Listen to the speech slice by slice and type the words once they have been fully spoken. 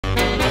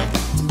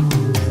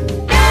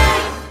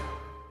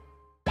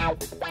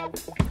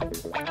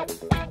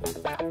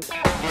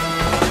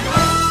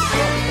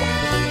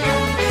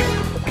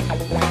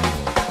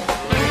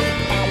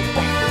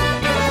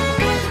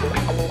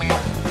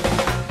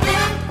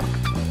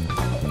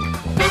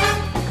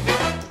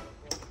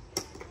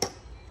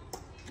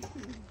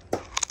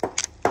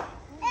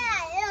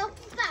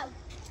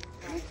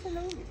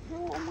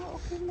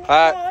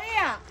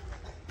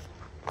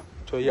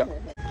Trời ạ.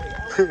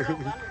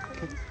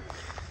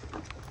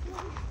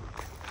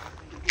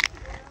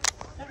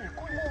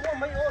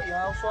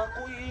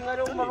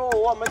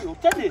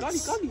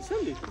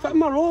 Phải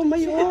mà lô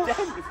mấy ô.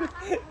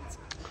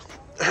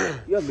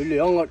 Giờ bị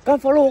liều ngọt cá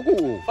phá lô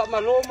cụ. Phải mà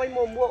lô mấy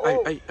mua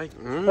ô. Ai.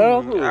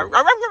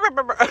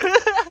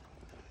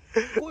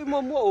 Cúi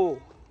mua ô.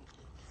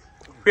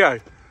 Phía ơi.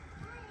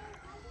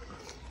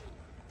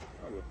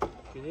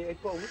 Cái gì ấy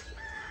cô.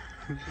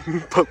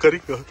 Bao cái đi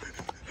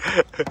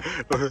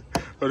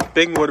rồi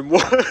tên ngồi mua.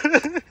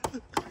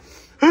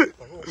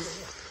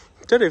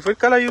 Thế này phải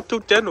cái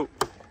YouTube channel.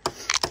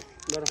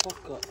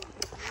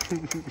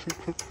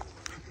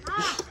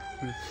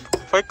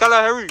 Phải cái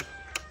là Harry.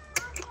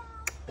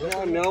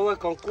 Nếu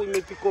còn cúi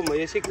mấy pico mà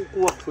sẽ cú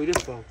cua phải được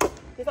không?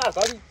 Thế ta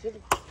có đi.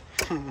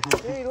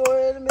 Thế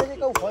rồi mấy cái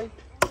câu phải.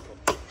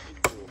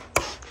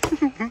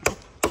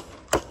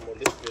 Một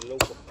lít tiền lâu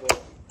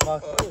quá.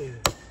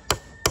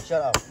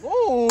 Shut up.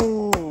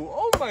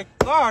 Oh my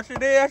gosh,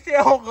 đây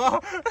là hộp à?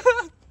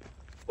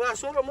 Qua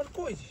số là mất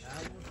cùi.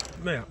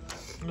 Mẹ,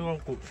 nó không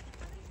cùi.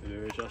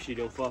 Cho xí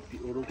đâu pha bị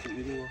ôn cùi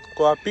đi.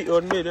 Qua bị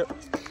ôn mẹ đấy.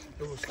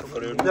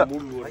 Dạ.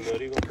 Muốn luôn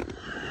đi con.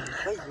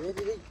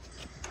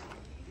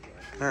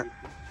 Ha.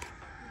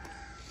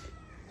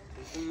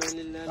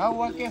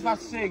 Đâu cái phát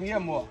sinh gì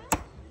mà?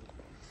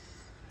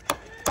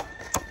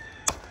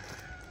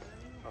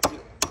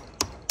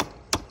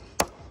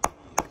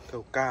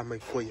 Cầu ca mày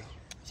quỳ à?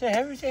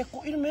 Xe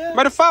cùi nữa.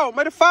 Mày được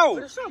phao.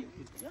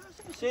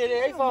 Xe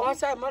đấy phao hết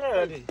sao mà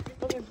rồi đi.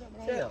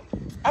 Xe.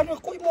 Anh nó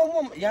cùi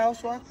mua giàu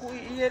xóa cùi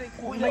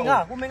mình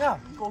à,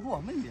 cô thua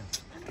mình đi.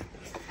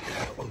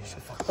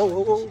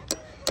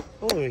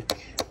 Ôi.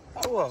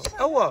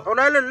 Ông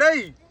này lên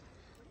đây.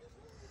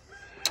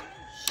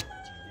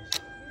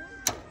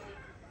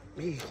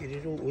 Đi cái đi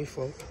đâu ôi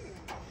phao.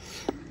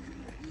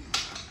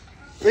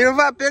 Mình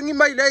va pengi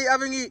mai đây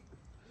avengi.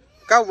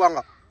 Kau vang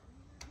à?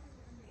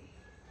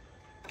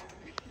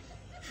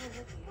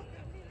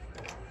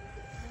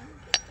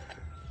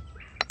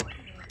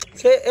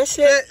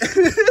 Ese.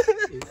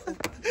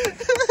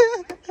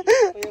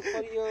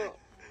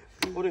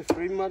 Ore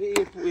free mari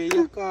e pu e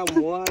ka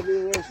moa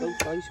ni sa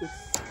fai su.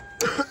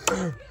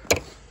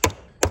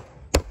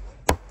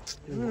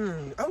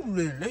 Ông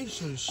này lấy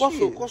sự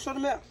Có số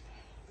mẹ.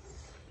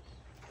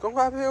 Con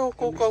qua theo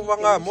cô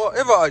vang à mua.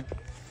 Ê vợ.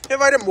 Ê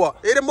vai đem mua.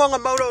 Ê đem mua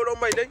ngầm bao đâu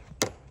mày đấy.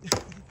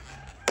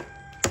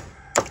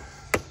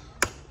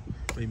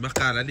 Mày mắc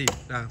cả là đi.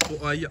 Đã,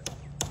 cô ai ạ.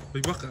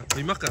 Mày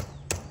mắc cả.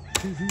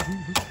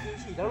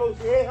 Đâu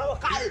thế không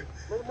cãi.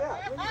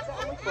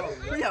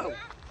 Bây giờ.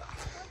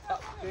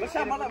 Mà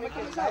sao mà làm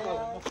cái sao rồi?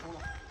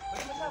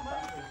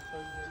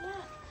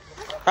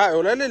 Hai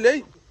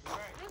lấy.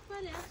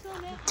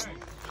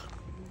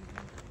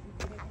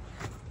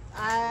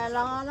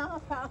 Lang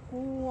fa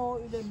ku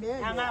ile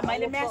me. Anga mai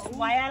le me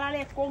suaya la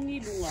le kongi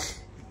bunga.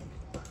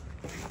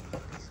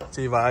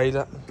 Chị vải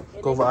đó.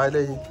 Cô vải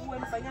đây.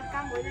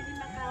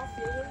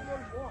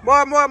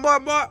 Mua.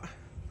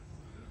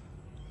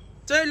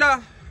 Đây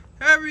là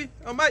Harry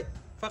ở mày.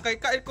 Và cái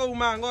cãi câu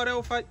mà ngồi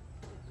đâu phải.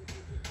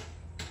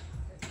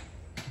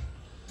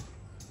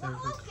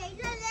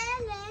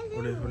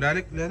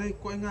 Lấy đây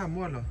cô anh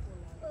mua rồi.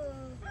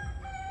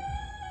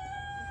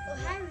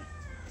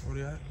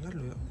 Udah nggak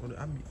lo ya, udah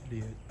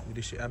ambil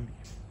dia si ambil.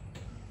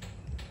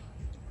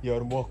 Giờ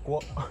mua quá.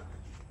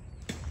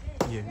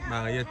 Nhìn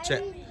mà giờ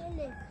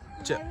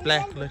chạy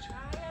black lên.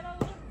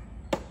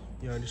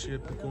 Giờ đi xe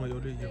tôi cũng ở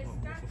đây giờ họ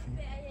mua phim.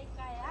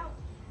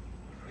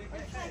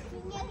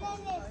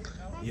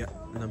 Ya,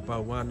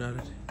 nampak warna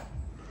dah.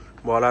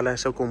 Bola lah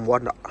saya kum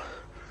warna.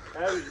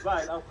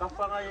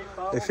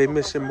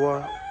 Famous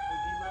semua.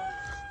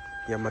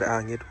 Yang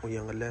merangit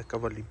yang le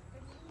kavalim.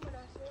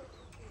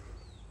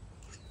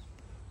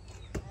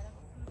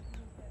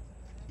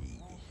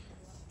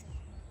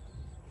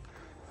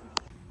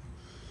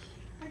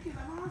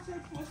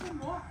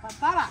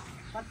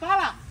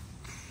 Patala.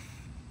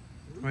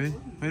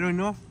 Mày rồi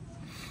nó.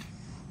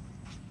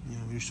 Nhà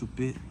mình sụp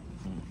bê.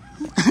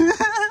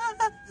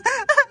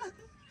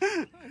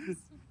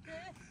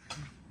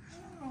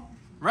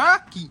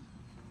 Rocky.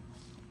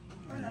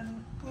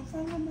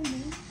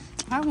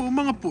 Ah, mau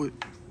mga po.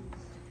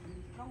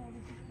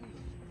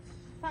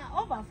 Fa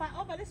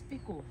over, let's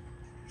pick up.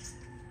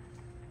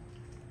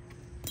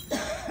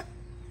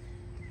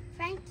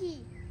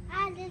 Frankie,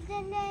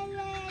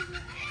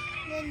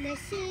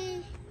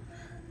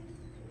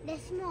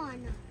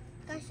 Desmond,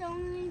 kasong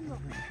mo.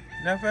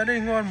 Na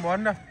pwede ngon mo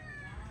na.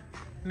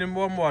 Ni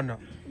mo na.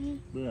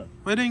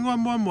 Pwede ngon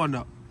mo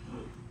na.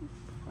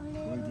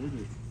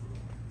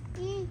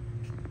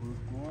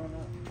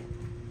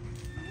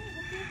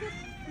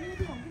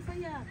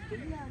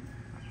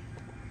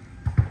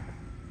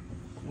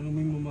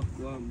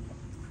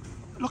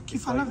 Loki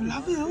fala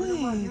lave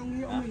oi.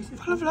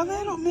 Fala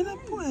lave lo mena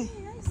poi.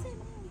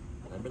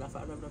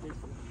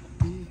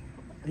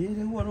 Aí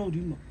ele rua não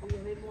dima.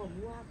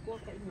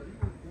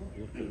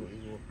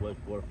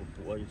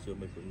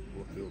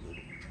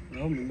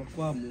 Não, me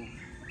macuamo.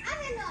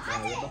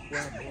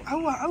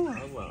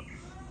 Awa.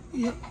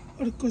 Ya,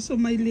 ora koso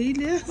mai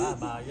leile.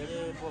 Ba, ya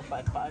le po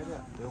pai ya.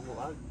 Eu vou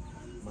lá.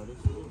 Mas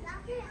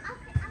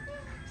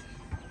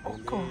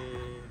Oko.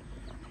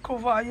 Ko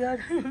vai ya,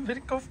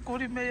 ver ko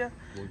fukuri meia.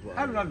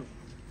 Alu.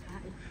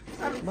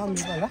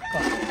 Mami vai lá.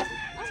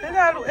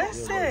 Será alu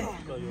esse?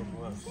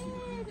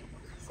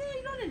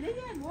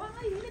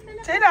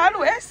 Será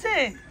alu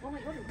esse?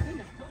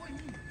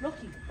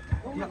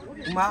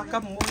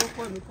 Makam mulu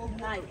ko ni ko.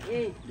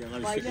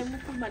 Vai lang mo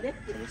kung malit.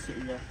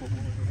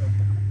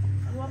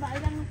 Wala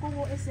lang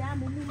ko ese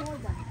amo mo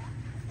moda.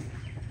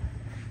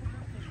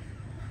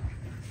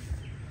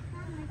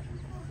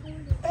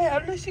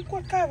 Alu si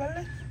kwa ka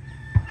vale.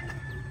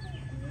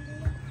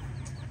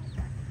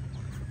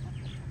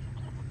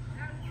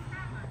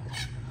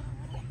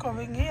 Ko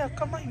vengia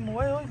kama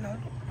imoe oi la.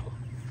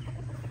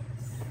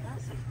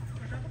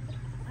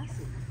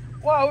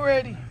 Wow,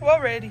 ready.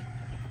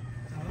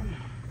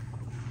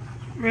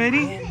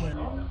 Ready?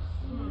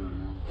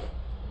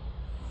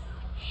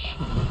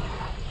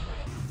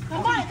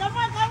 Come on.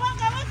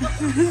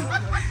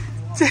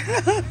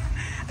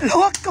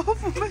 Look go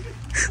for me.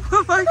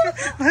 Oh my God.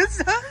 What's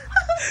that?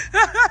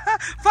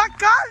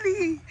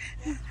 Fakali.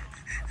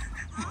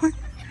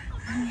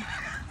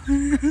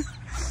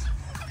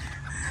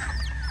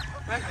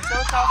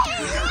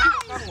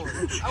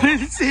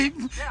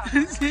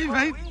 See,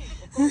 right?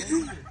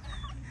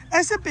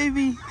 That's a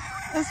baby.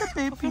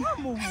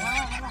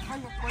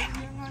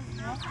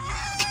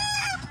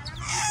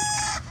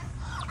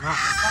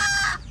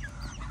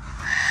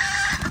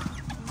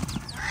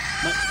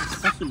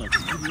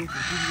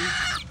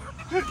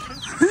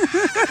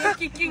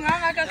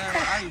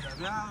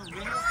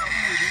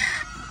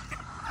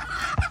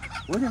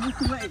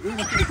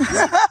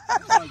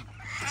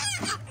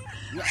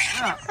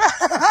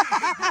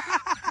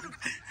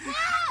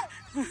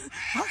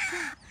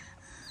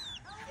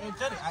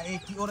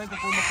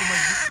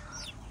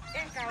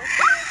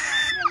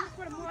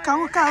 Kau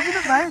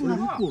bisa bayang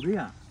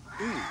nggak?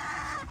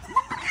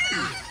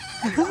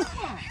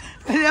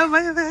 Dia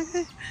bayang.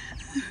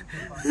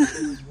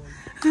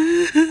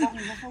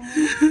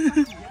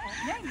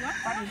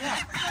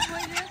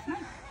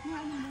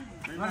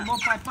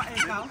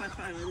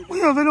 Ui,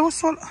 a ver o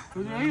sol.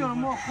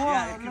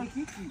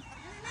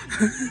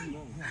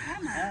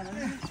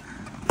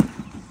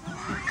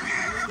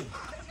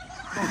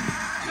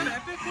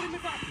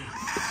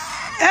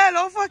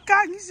 Lo fa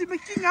cagni si me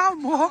king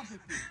amo.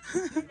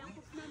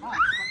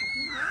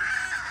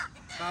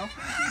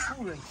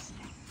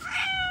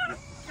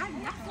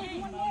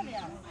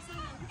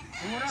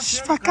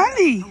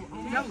 Fakali.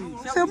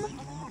 Sama.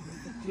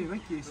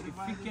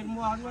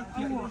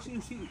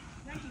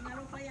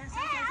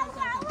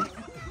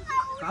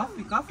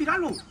 Coffee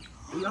lalu.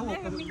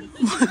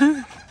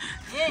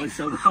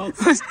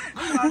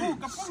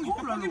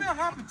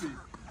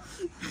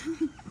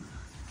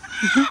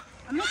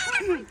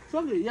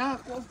 Sorry, ya.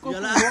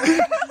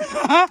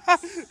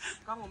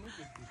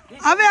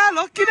 A ver,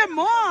 lo quiere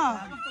more.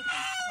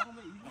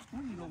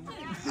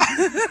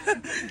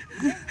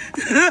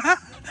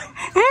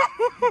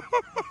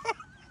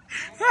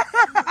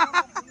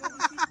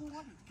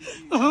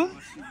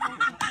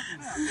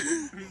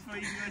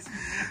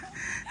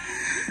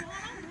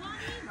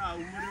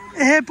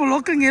 Por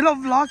lo que en el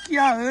vlog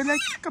ya, le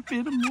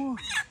capire mo.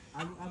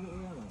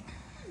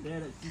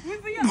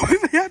 Muy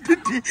bien,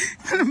 pipi.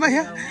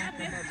 Maya.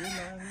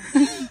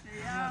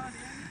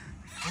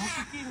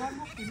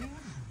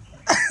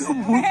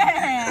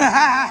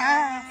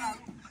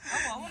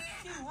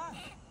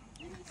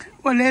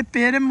 Oleh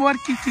pere mor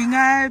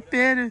kikinga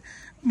pere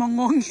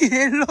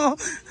mongongelo.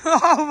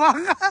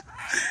 Wanga.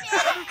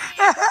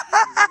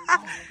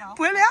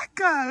 Puede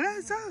acá,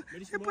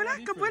 se puede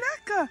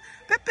acá.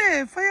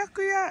 Pepe, falla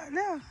cuya,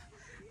 lea.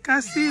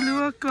 Casi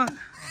luego.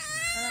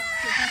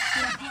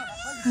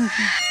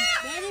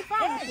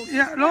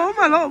 Ya, lo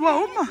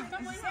uma.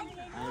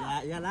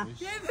 Ya lah.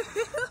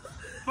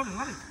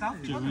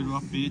 Chỉ vì nó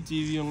bé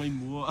chi vì ông ấy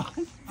mua.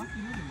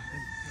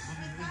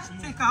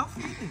 Cái cáo.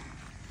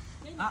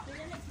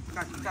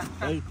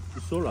 Đây,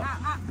 số là.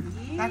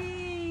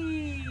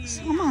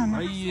 Số mà.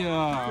 Ai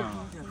à.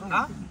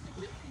 Đó.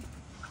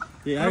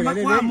 Thì ai đây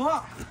đây.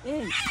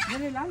 Eh,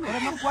 dale la. Ora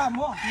ma qua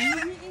mo.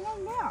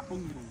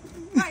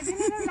 Vai,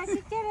 dile la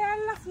que quiere a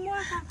la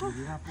fuerza.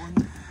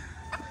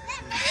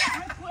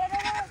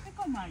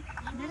 Pico mai.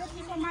 Dile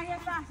pico mai ya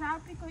pasa,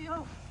 pico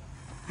yo.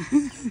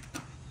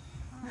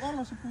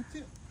 Olha se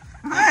puti.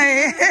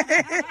 Ai.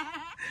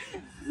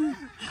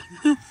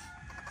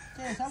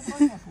 Que sabe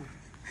qual é fu?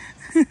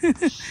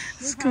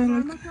 Skala.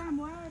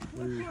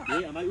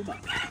 Đây à mai uba.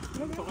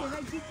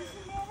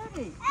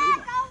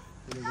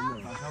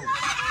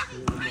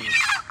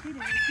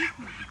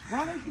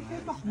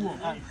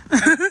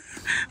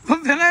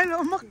 Vamos pegar ele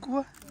uma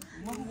cua.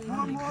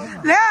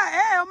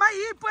 o mai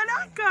I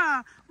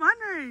pulaka.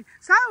 Mana?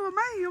 Sao o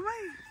mai.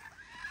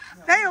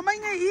 Dai o mai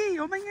ngai I,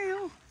 o mai ngai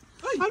o.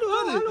 Halo.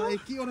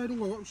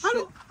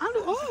 Halo.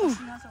 Oh.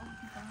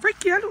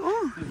 Freaky, halo.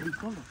 Oh.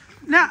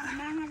 Na.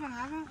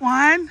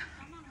 1.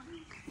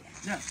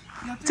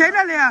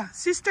 Jaila Lea,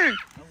 sister.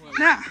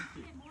 Na.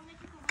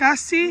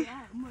 Kasih.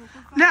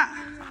 Na.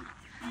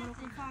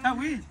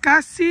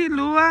 Kasih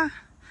lua.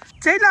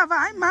 Jaila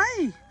vai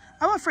mai.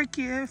 Awa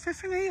freaky,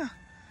 fefenga ia.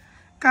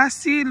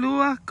 Kasih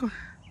lua.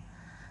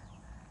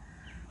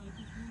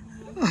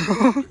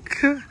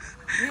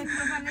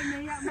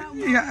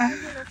 Ya.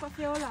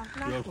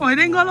 Oi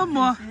ngolo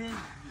mo.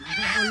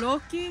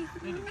 Loki.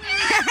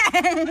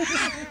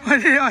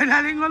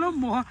 Oi ngolo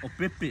mo. O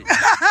Pepe.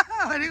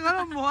 Oi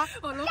ngolo mo.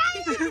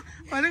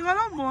 Oi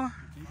ngolo mo.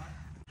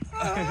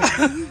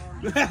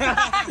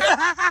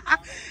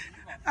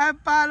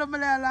 Apa lo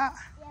malala?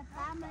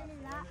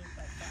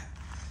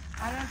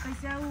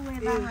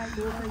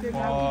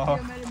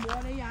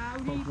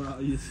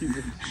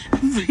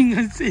 Bring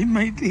us say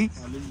my thing.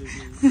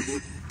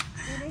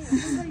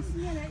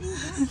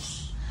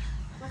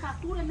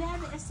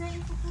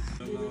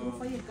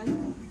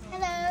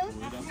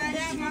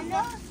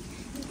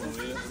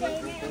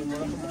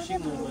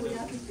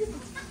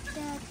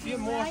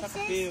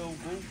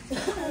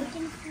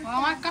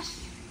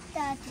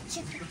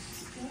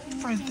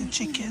 First the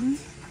chicken.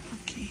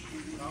 Okay.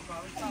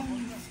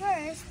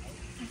 First,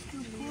 you have to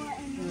pour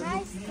the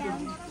rice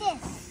down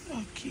this.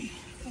 Okay.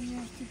 And you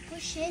have to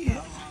push in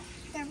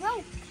the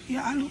rope.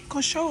 Yeah, Alu,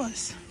 go show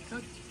us.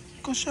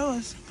 Go show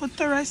us. Put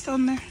the rice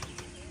down there.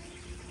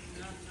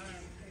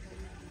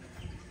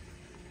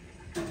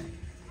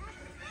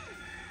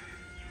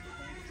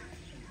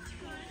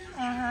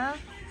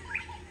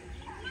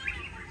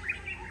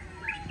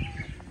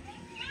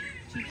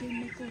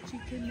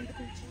 Chicken.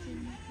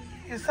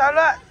 Yes,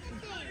 Salwa.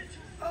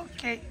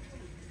 Okay.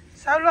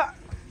 Salwa.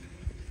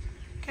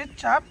 Good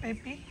job,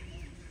 baby.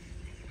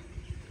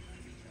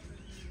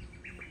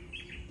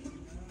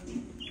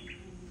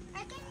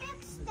 I can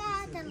mix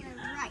that and the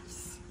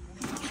rice.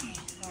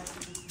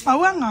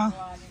 Bawang ah.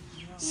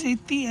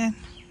 Siti and.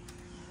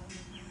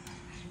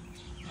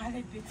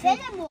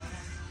 Cinnamon.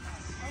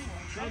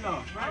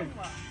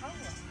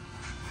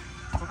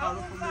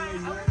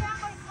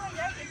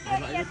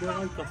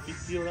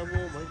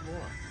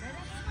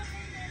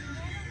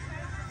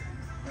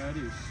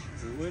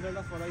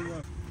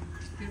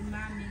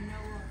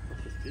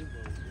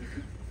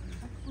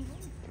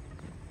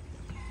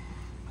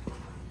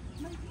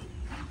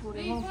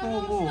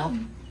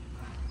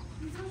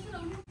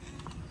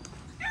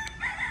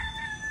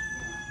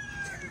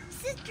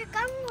 Sister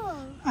Kango.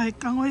 Ay,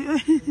 kangoy.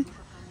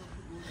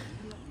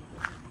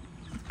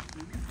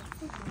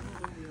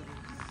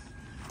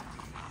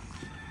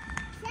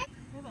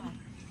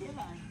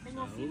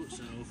 Mom,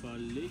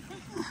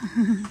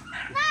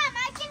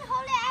 I can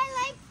hold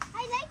it. I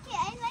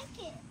like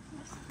it.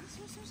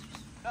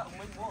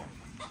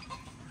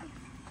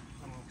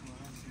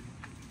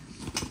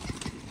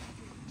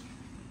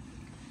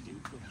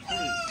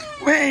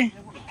 Wait,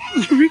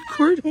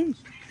 record him.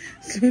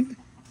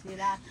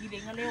 Sila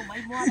kiling nga leo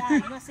may mo na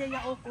nga siya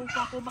o kung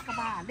ko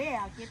makabale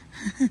akit.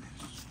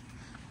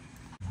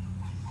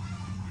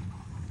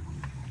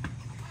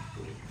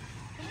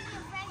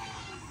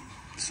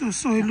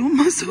 Sosoy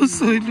luma.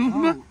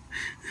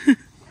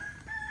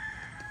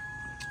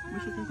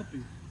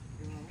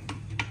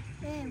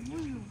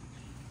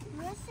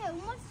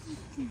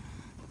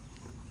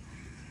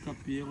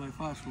 Kapi yang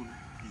fácil.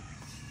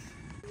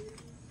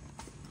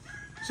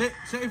 Sit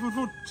even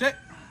food. Sit.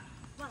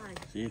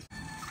 Sit.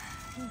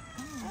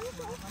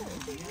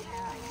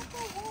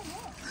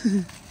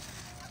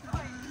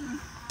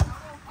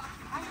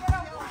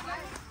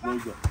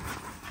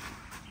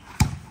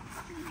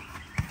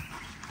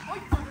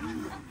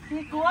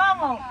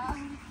 Ikuango.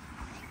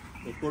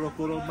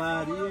 Koro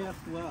Maria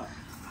tua.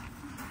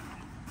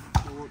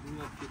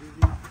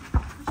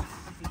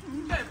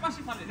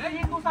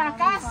 Iku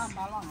sakas.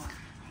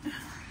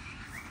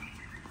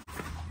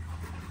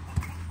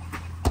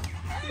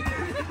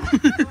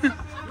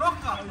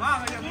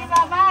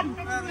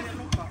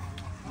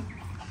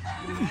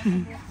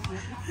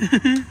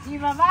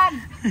 Jivavan.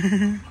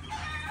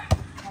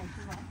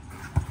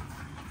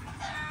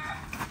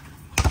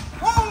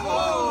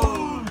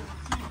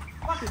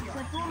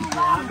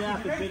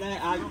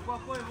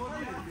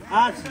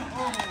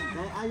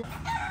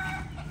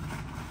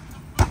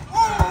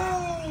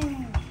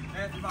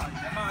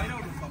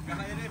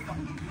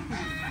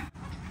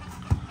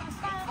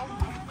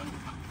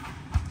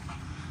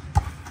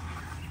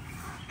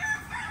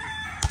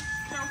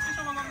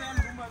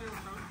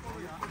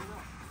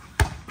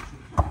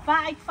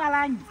 Paik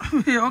falan.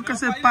 Yo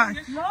kasi pa.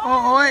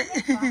 Oo, oi.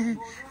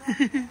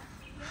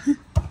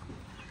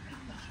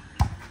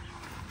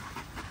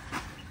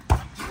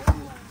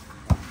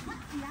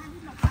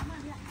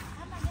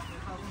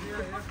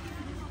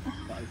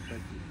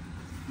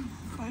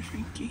 Bye,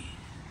 Frankie.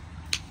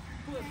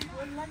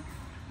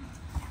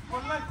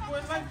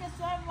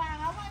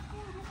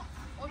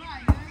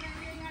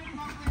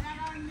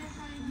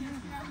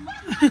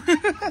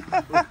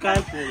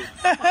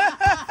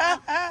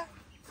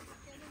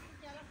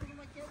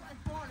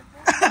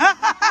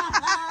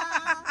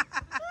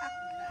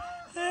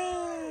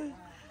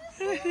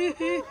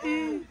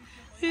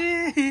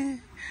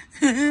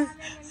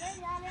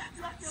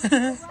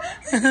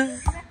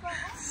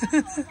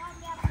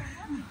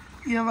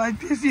 Ia vai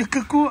pia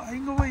ka ko ai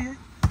ngo vai.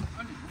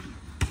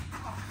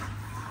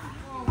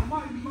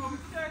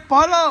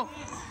 Polo.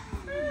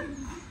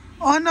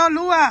 Ono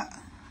lua.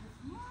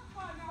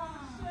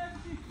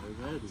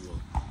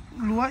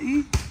 Lua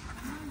I.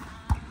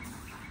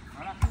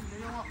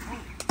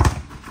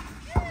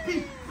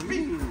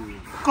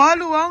 Ko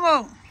lua ngo.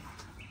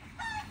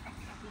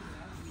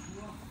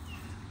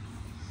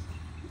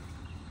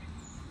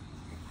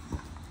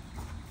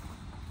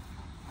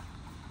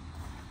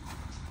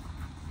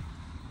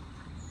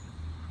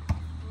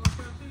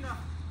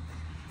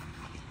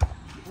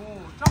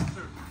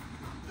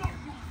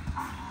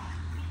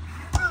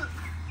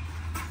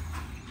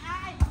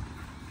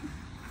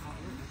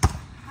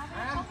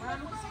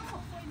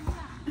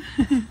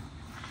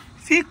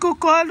 Fico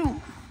colo.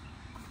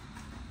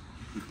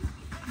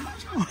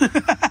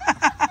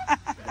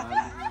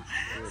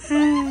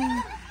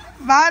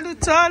 Valu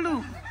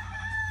tolu.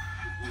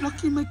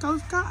 Lucky my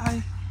cows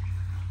guy.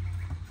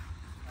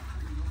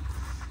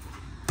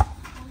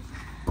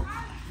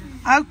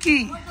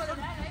 Auki.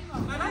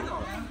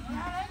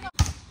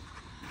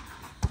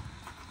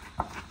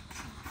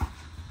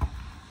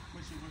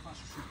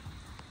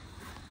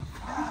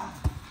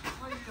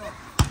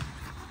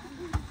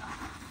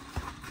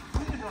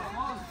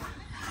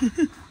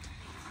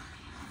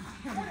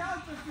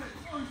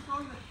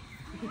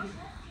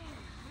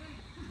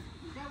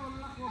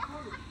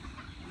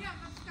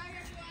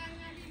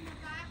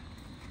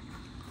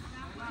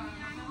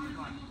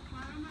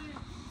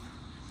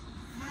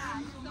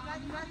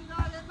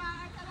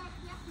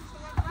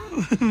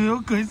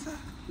 Meu coisa.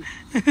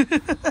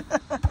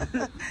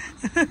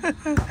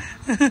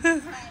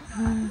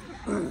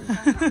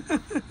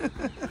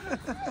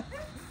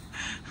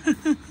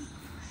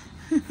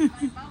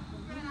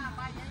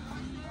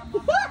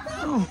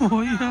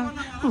 Oi,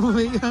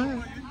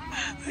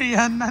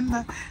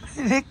 nana,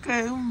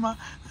 leque uma.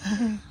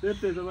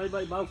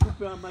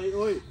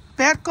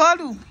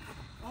 Percolo.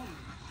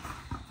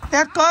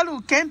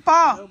 Percolo, quem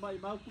pá?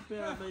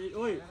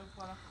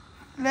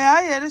 Le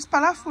ai, eles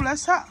para fula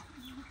sa.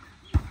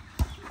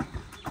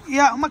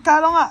 Ya,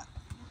 makalonga.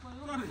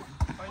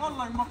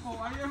 Allah mako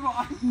ayo mo.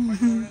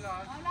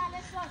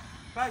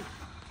 Bye.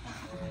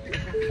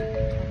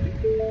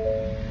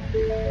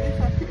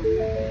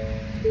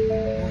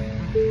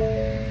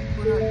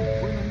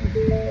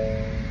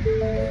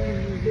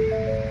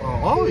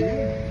 Oh,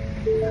 yeah.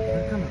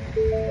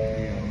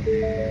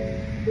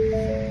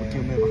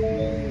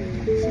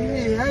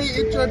 Hey,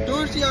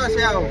 introduce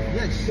yourself.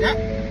 Yes, chef.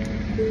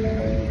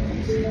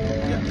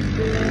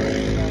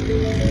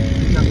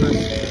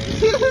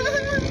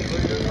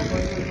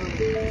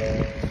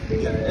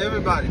 Yeah,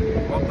 everybody,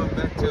 welcome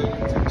back to our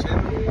YouTube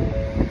channel.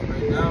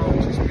 Right now,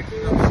 just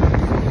picking up some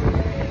food.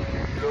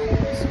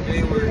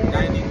 Today we're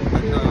dining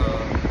with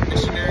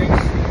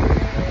missionaries,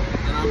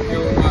 and I'm here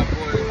with my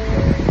boy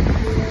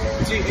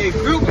G.A.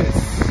 Grubis.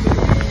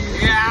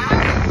 Yeah.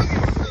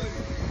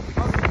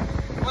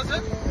 What's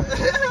it?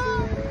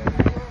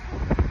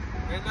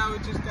 Right now we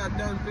just got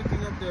done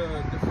picking up the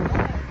food.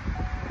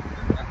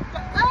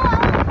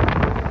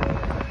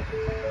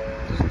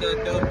 Just got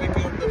done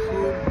picking up the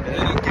food, and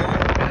then again.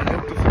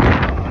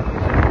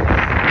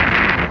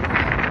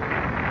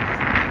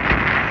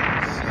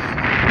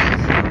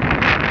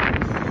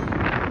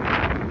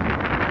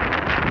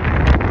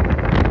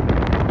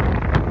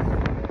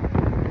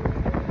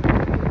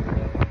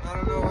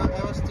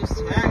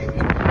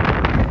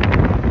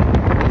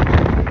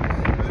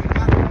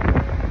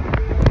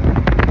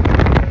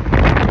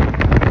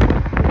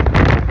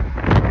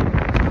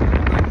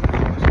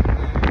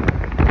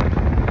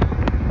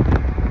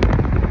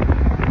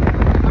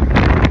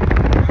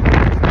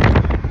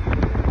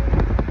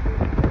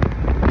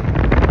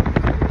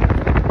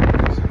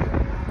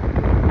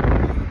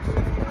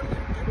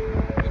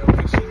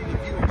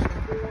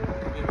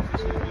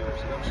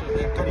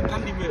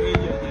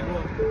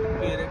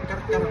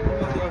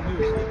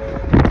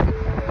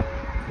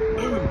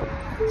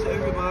 So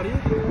everybody,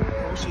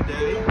 how's your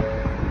day?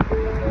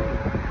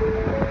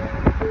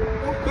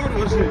 How good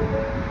was it?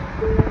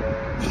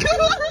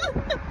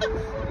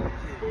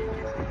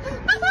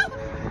 I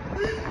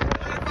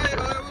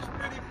was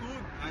pretty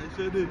good. I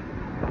said it.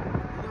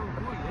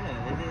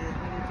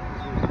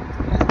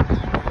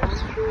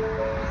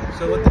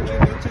 So what did you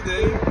do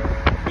today,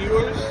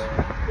 viewers?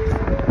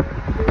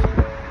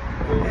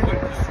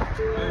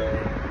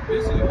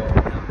 Busy.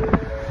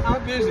 How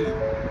busy?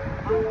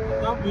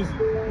 How busy?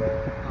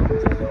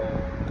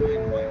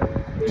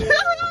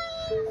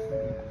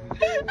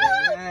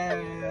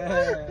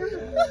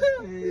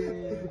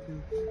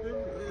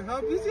 How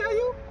busy are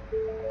you?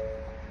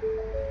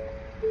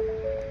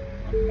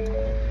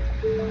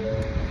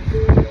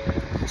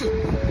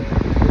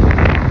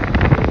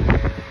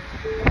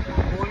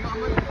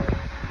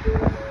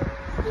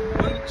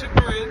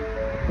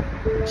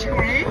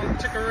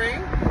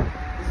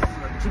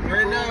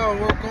 Right now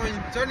we're going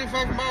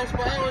 25 miles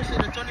per hour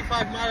in a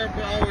 25 miles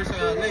per hour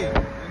lane.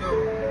 You know,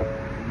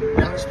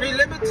 yeah, speed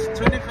limits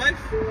 25.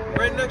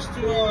 Right next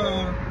to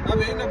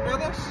Avelina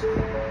Brothers.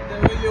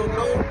 That way you'll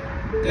know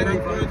that I'm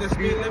going the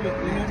speed limit.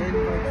 You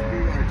know,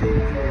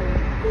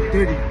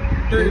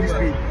 30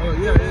 speed. Oh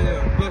yeah.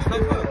 Plus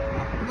 5.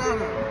 No.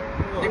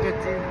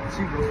 Negative.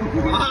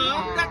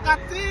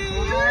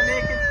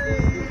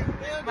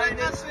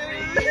 Negative.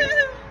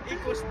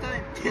 Equals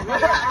time.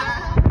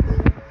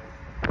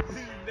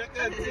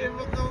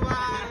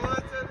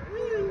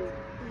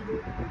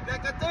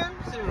 Negative.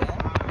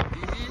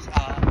 These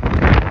are.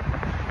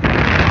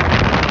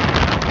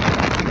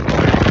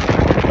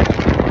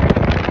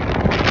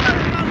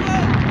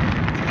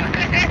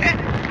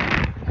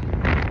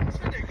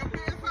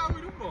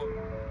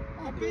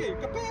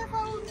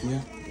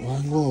 Yeah,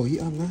 wah ngồi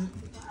ăn á,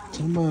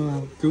 sao mà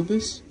cứu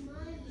this?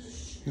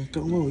 Này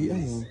cậu ngồi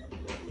ăn à?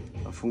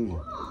 A fungo.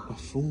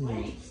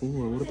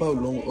 What about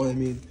long? Oh, I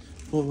mean,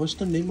 what's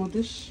the name of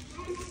this?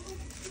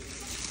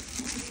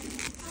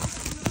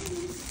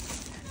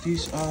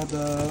 These are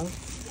the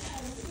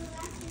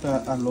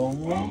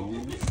alongo,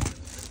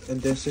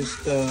 and this is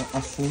the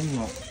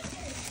afunga.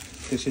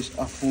 This is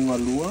afunga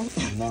lua.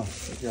 No,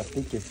 you're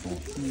thinking for.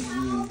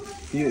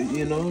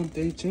 You know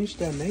they changed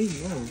their name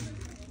now.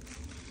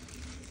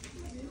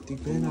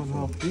 Depending on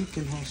how big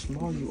and how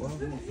small you are.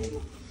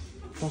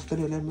 Parce que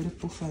les mères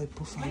pour faire